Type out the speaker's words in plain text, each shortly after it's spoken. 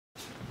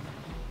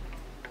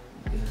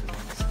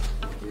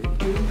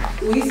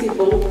Oui, c'est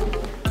beau.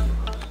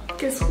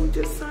 Guess who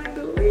just signed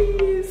the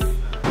lease?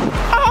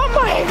 Oh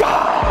my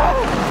god!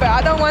 But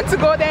I don't want to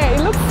go there.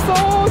 It looks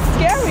so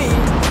scary.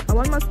 I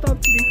want my stuff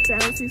to be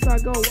fancy, so I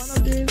go one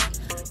of these.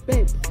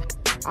 Babe,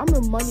 I'm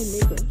a money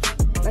maker.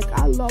 Like,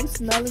 I love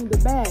smelling the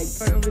bag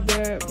right over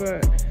there,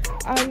 but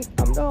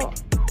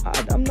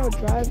I'm not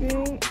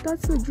driving.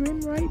 That's a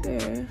dream right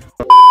there.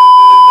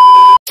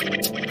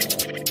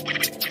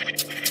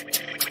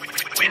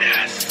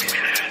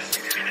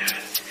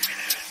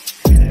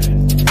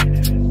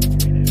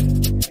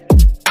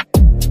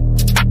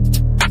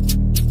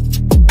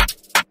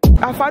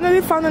 I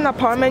finally found an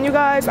apartment, you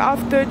guys,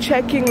 after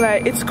checking.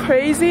 Like, it's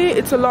crazy,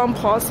 it's a long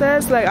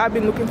process. Like, I've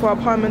been looking for an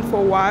apartment for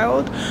a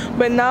while,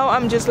 but now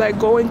I'm just like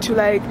going to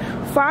like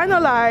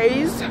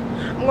finalize.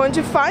 I'm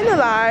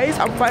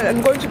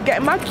going to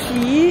get my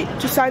key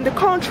to sign the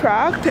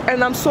contract,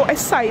 and I'm so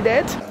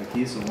excited.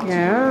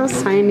 Yeah,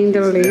 signing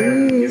the lease.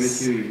 Give it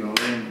to you, you go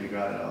in, you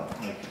got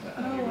like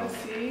I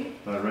see.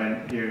 But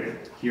right here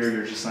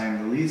you're just signing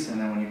the lease, and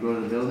then when you go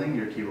to the building,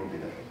 your key will be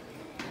there.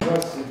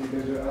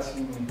 Because you're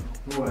asking me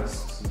who was.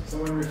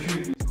 Someone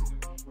refused.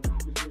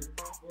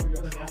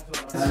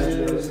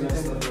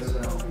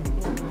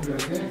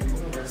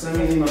 Send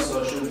me an email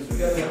so I shouldn't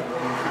forget.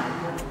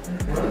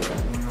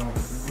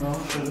 No,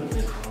 shouldn't.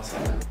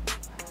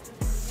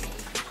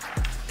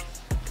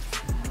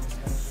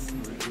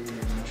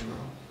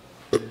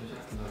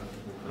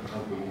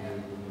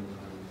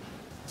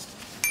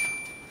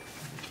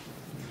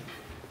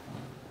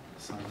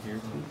 Sign here.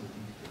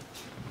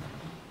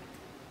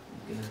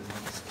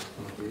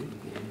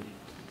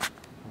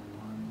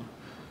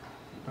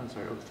 I'm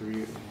sorry, 03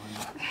 and 1.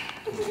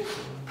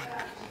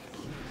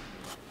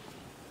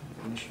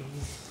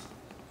 Initials.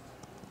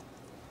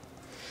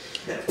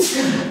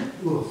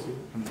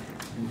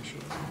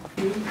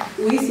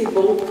 Oui, c'est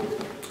beau.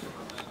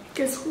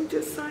 Guess who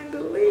just signed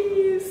the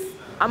lease?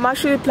 I'm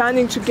actually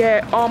planning to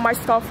get all my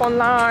stuff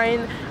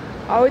online.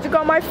 I already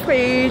got my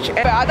fridge,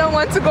 but I don't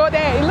want to go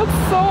there. It looks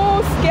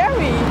so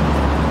scary.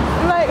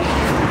 Like,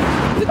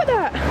 look at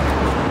that.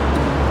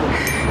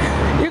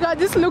 You guys,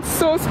 this looks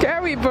so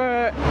scary,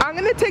 but I'm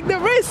gonna take the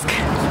risk.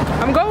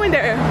 I'm going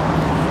there.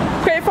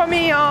 Pray for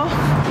me, y'all.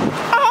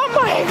 Oh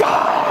my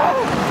god!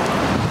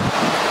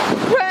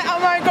 Where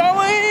am I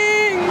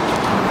going?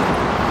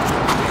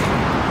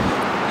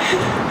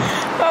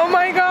 Oh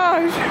my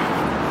gosh.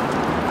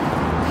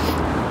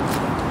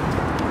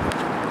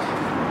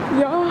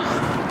 Yeah,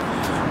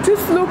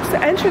 this looks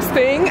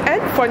interesting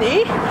and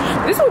funny.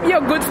 This would be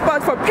a good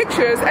spot for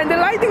pictures, and the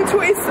lighting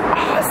too is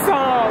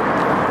awesome.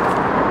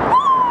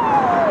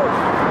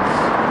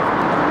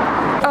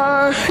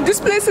 This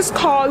place is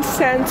called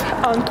Saint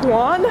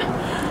Antoine,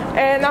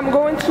 and I'm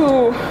going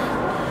to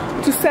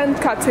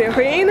Sainte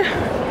Catherine.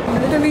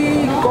 I'm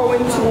literally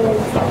going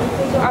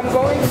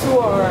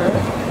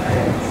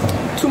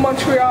to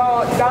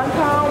Montreal,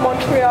 downtown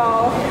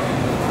Montreal,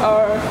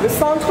 the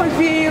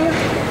centre-ville,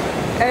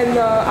 and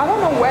I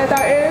don't know where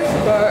that is,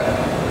 but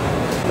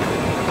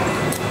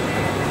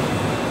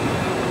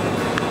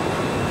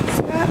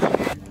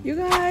you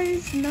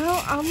guys,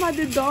 now I'm at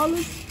the dollar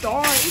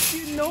store. If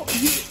you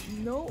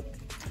know,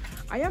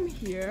 I am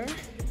here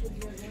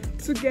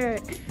to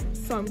get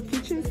some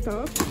kitchen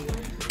stuff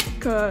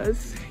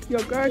because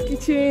your girl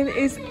kitchen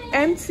is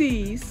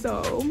empty.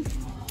 So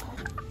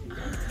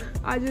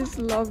I just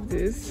love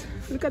this.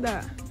 Look at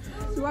that.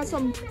 You got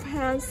some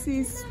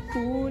fancy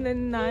spoon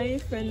and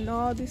knife and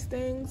all these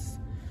things.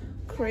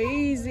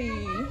 Crazy.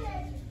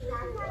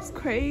 It's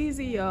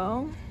crazy,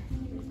 y'all.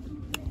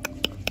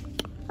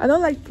 I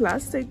don't like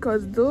plastic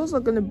because those are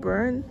gonna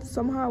burn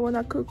somehow when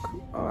I cook,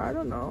 or I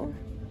don't know.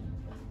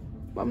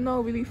 But I'm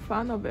not really a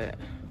fan of it.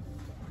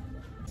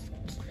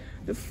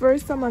 The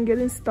first time I'm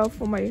getting stuff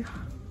for my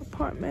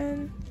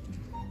apartment,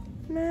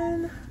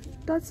 man,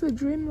 that's a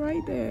dream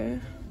right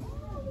there.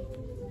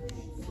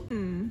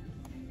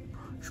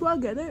 Should I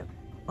get it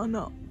or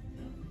not?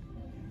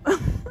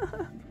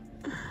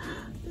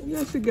 Maybe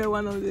I should get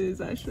one of these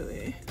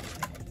actually.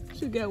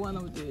 Should get one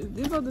of these.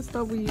 These are the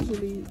stuff we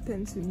usually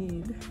tend to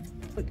need.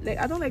 But like,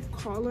 I don't like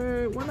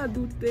color. When I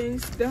do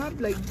things, they have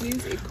like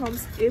this, it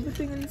comes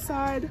everything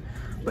inside,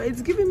 but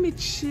it's giving me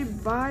cheap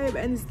vibe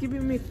and it's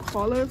giving me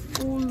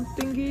colorful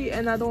thingy,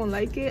 and I don't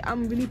like it.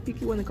 I'm really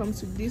picky when it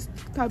comes to this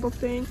type of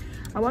thing.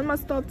 I want my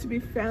stuff to be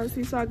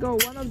fancy, so I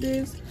got one of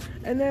these,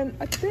 and then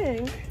I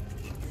think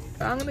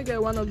I'm gonna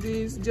get one of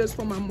these just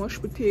for my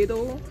mashed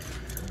potato.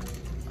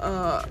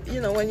 You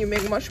know, when you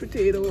make mashed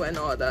potato and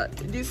all that,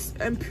 this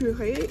and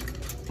puree,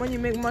 when you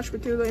make mashed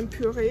potato and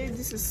puree,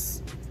 this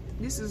is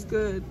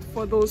good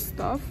for those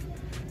stuff.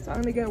 So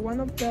I'm gonna get one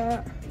of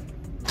that,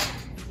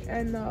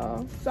 and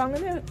so I'm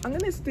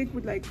gonna stick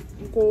with like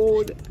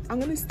gold. I'm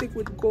gonna stick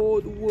with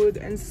gold, wood,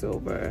 and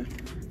silver.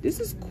 This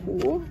is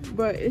cool,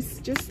 but it's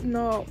just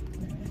not,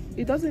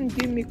 it doesn't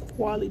give me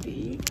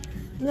quality.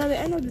 And at the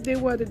end of the day,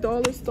 we're at the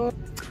dollar store.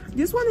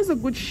 This one is a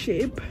good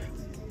shape.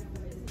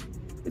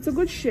 It's a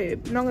good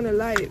shape, not gonna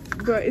lie,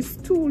 but it's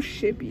too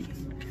shapey.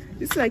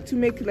 It's like to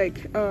make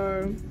like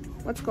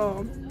what's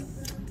called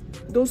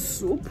those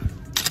soup,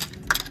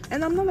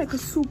 and I'm not like a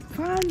soup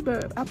fan,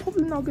 but I'm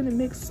probably not gonna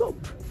make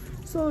soup,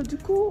 so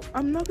Duku,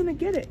 I'm not gonna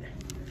get it.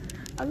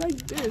 I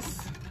like this,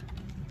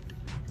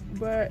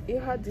 but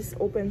it had this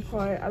open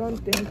part. I don't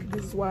think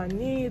this is what I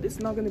need. It's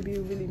not gonna be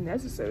really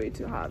necessary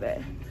to have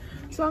it,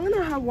 so I'm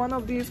gonna have one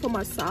of these for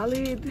my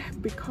salad,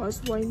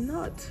 because why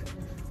not?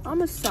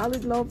 I'm a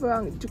salad lover,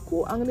 and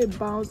Duku, I'm gonna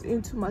bounce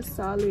into my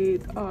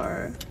salad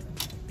or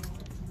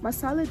my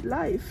salad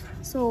life,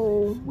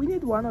 so we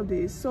need one of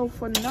these. So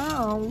for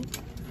now,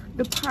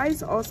 the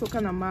price also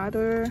kind of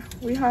matter.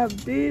 We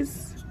have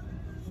this.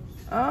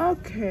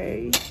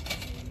 Okay,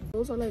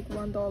 those are like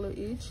 $1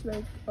 each,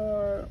 like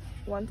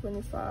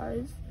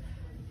 $1.25.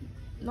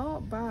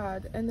 Not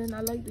bad. And then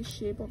I like the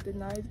shape of the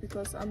knife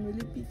because I'm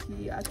really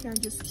picky. I can't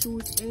just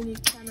choose any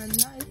kind of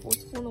knife or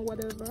spoon or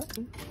whatever.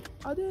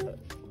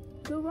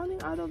 They're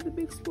running out of the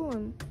big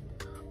spoon.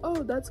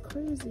 Oh, that's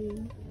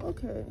crazy.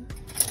 Okay,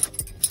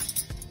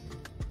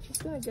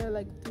 just gonna get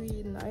like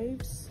 3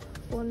 knives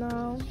for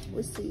now.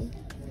 We'll see.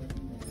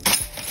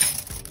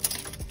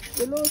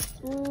 The little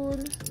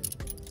spoon,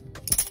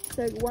 it's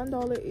like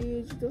 $1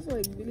 each. Those are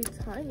like really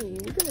tiny.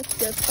 We're gonna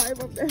get 5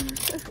 of them.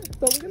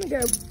 So we're gonna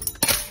get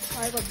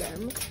 5 of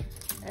them.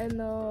 And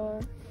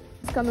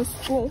this kind of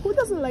spoon, who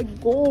doesn't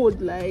like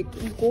gold, like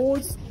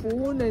gold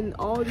spoon and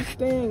all these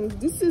things?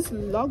 This is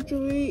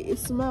luxury. It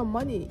smells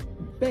money,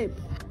 babe.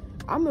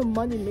 I'm a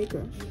money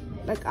maker.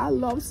 Like, I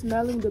love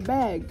smelling the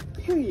bag,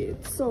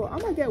 period. So I'm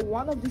gonna get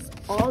one of these,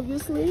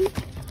 obviously.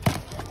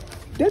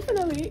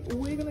 Definitely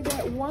we're gonna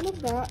get one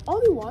of that,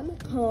 only one,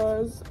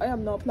 because I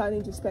am not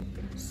planning to spend.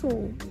 So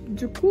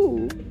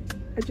Duku,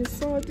 I just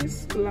saw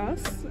this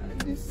glass.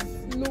 This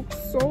looks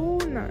so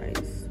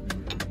nice.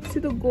 See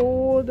the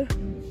gold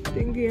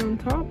thingy on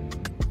top?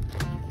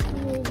 I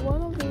need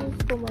one of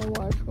these for my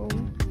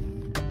washroom.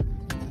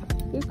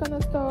 This kind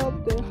of stuff,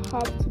 they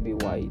have to be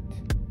white.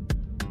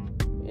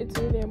 It's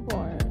really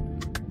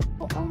important.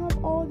 Oh, I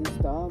have all this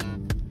stuff.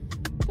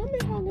 Tell me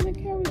how I'm gonna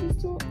carry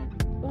this to.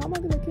 How am I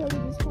gonna carry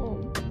this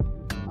home?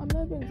 I'm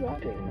not even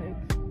driving.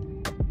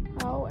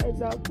 Like, how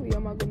exactly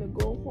am I gonna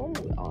go home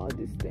with all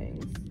these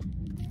things?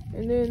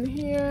 And then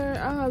here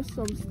I have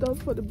some stuff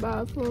for the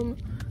bathroom.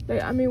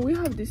 Like, I mean, we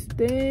have these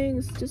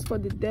things just for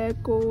the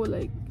deco,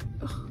 like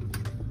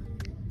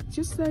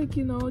just like,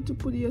 you know, to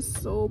put your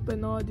soap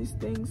and all these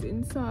things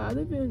inside. I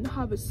don't even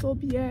have a soap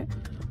yet.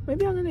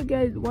 Maybe I'm gonna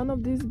get one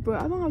of these,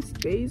 but I don't have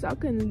space. I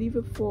can leave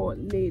it for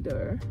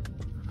later.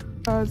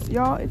 Because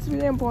y'all, it's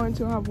really important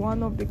to have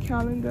one of the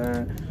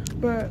calendar,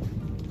 but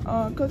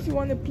because you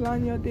want to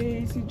plan your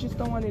days, you just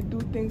don't want to do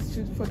things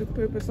just for the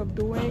purpose of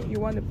doing. You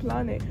want to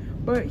plan it.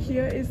 But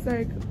here is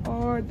like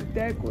all the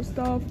deco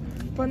stuff.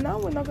 For now,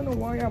 we're not gonna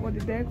worry about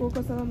the deco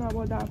because I don't know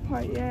about that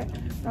part yet.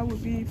 That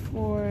would be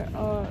for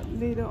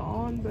later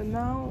on. But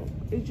now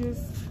it's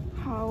just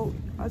how,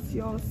 as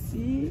y'all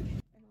see.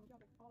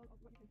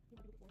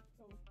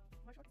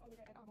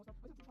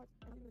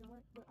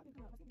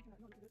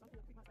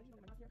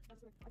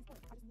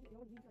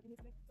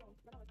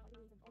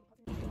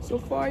 So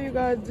far, you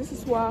guys, this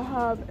is what I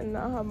have, and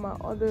I have my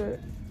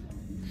other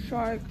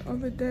shark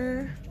over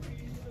there.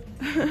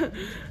 I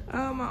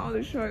have my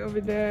other shark over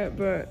there,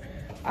 but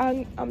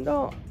I'm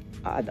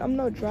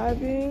not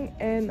driving,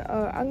 and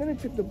I'm gonna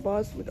take the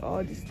bus with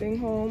all this thing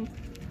home.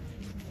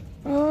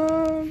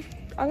 I'm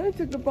gonna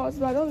take the bus,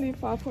 but I don't live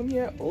far from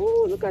here.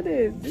 Oh, look at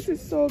this! This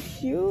is so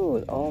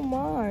cute. Oh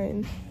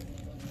my!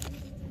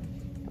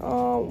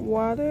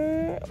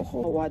 Water.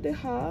 Oh, what they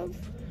have!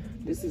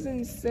 This is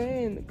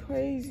insane,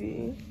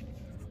 crazy.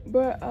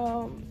 But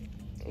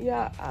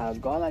yeah, I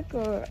got like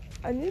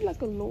I need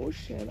like a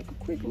lotion, like a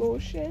quick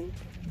lotion,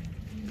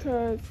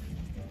 because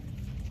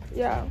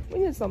yeah, we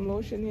need some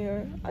lotion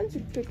here. I need to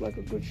take like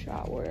a good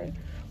shower.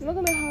 I'm not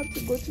gonna have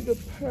to go to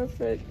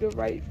the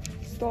right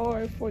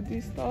store for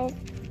this stuff.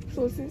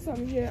 So since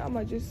I'm here, I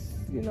might just,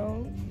 you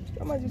know,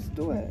 I might just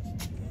do it.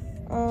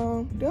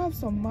 They have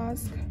some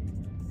masks.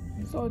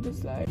 So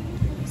just like,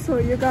 so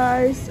you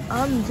guys,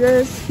 I'm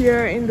just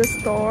here in the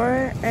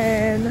store,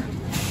 and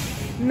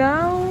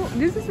now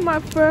this is my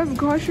first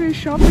grocery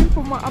shopping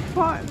for my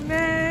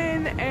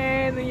apartment.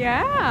 And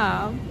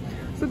yeah,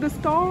 so the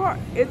store,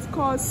 it's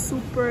called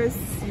Super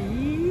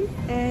C,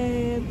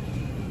 and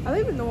I don't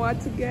even know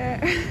what to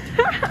get.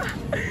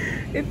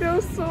 It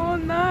feels so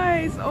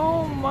nice.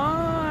 Oh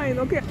my.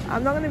 Okay,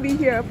 I'm not gonna be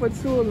here for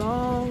too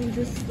long.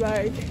 Just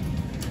like,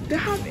 they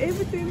have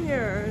everything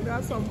here. They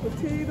have some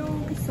potato,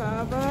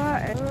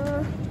 cassava, and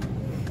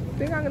I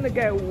think I'm gonna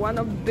get one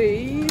of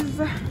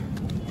these.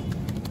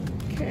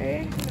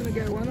 Okay, I'm gonna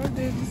get one of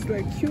these. Just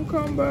like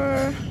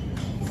cucumber.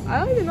 I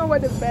don't even know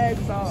what the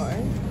bags are,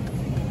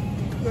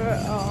 but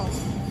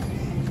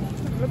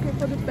I'm looking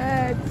for the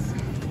bags.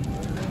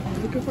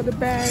 Looking for the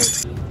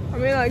bags. I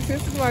mean, like,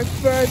 this is my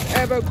first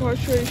ever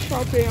grocery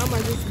shopping. I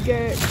might just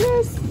get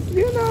just,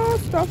 you know,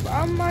 stuff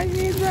I might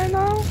need right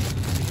now.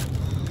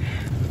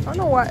 I don't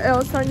know what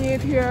else I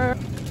need here.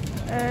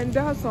 And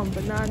they have some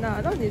banana.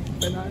 I don't need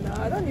banana.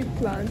 I don't need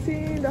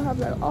plantain. They have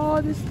like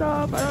all this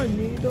stuff. I don't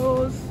need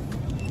those.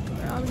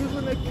 I'm just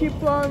gonna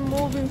keep on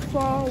moving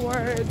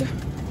forward.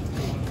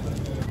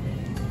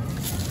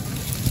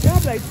 They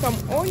have like some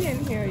onion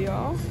here,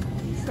 y'all.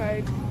 It's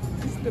like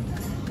it's the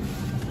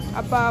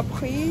à bas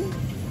prix,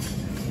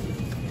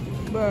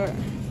 but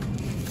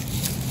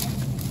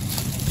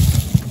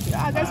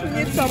yeah, I guess we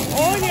need some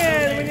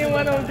onion. We need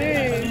one of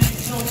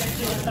these.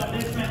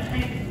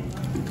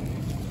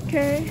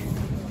 Okay,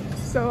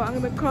 so I'm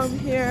gonna come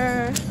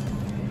here.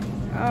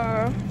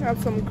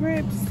 Have some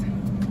grapes.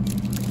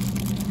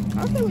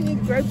 I don't think we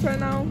need grapes right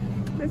now.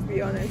 Let's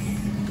be honest.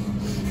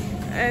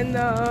 And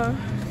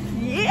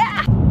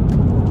yeah.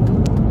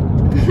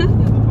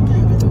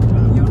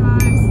 You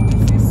guys,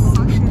 this is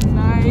such a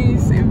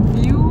nice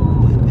view.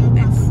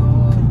 It's so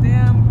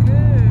damn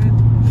good.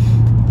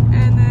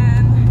 And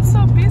then it's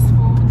so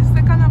peaceful. This is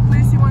the kind of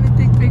place you want to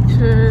take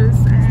pictures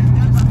and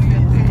just do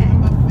your thing.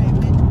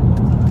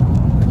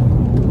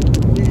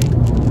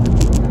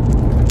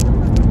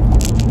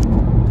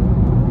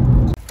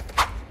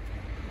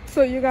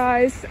 So you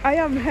guys, I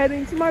am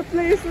heading to my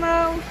place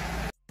now.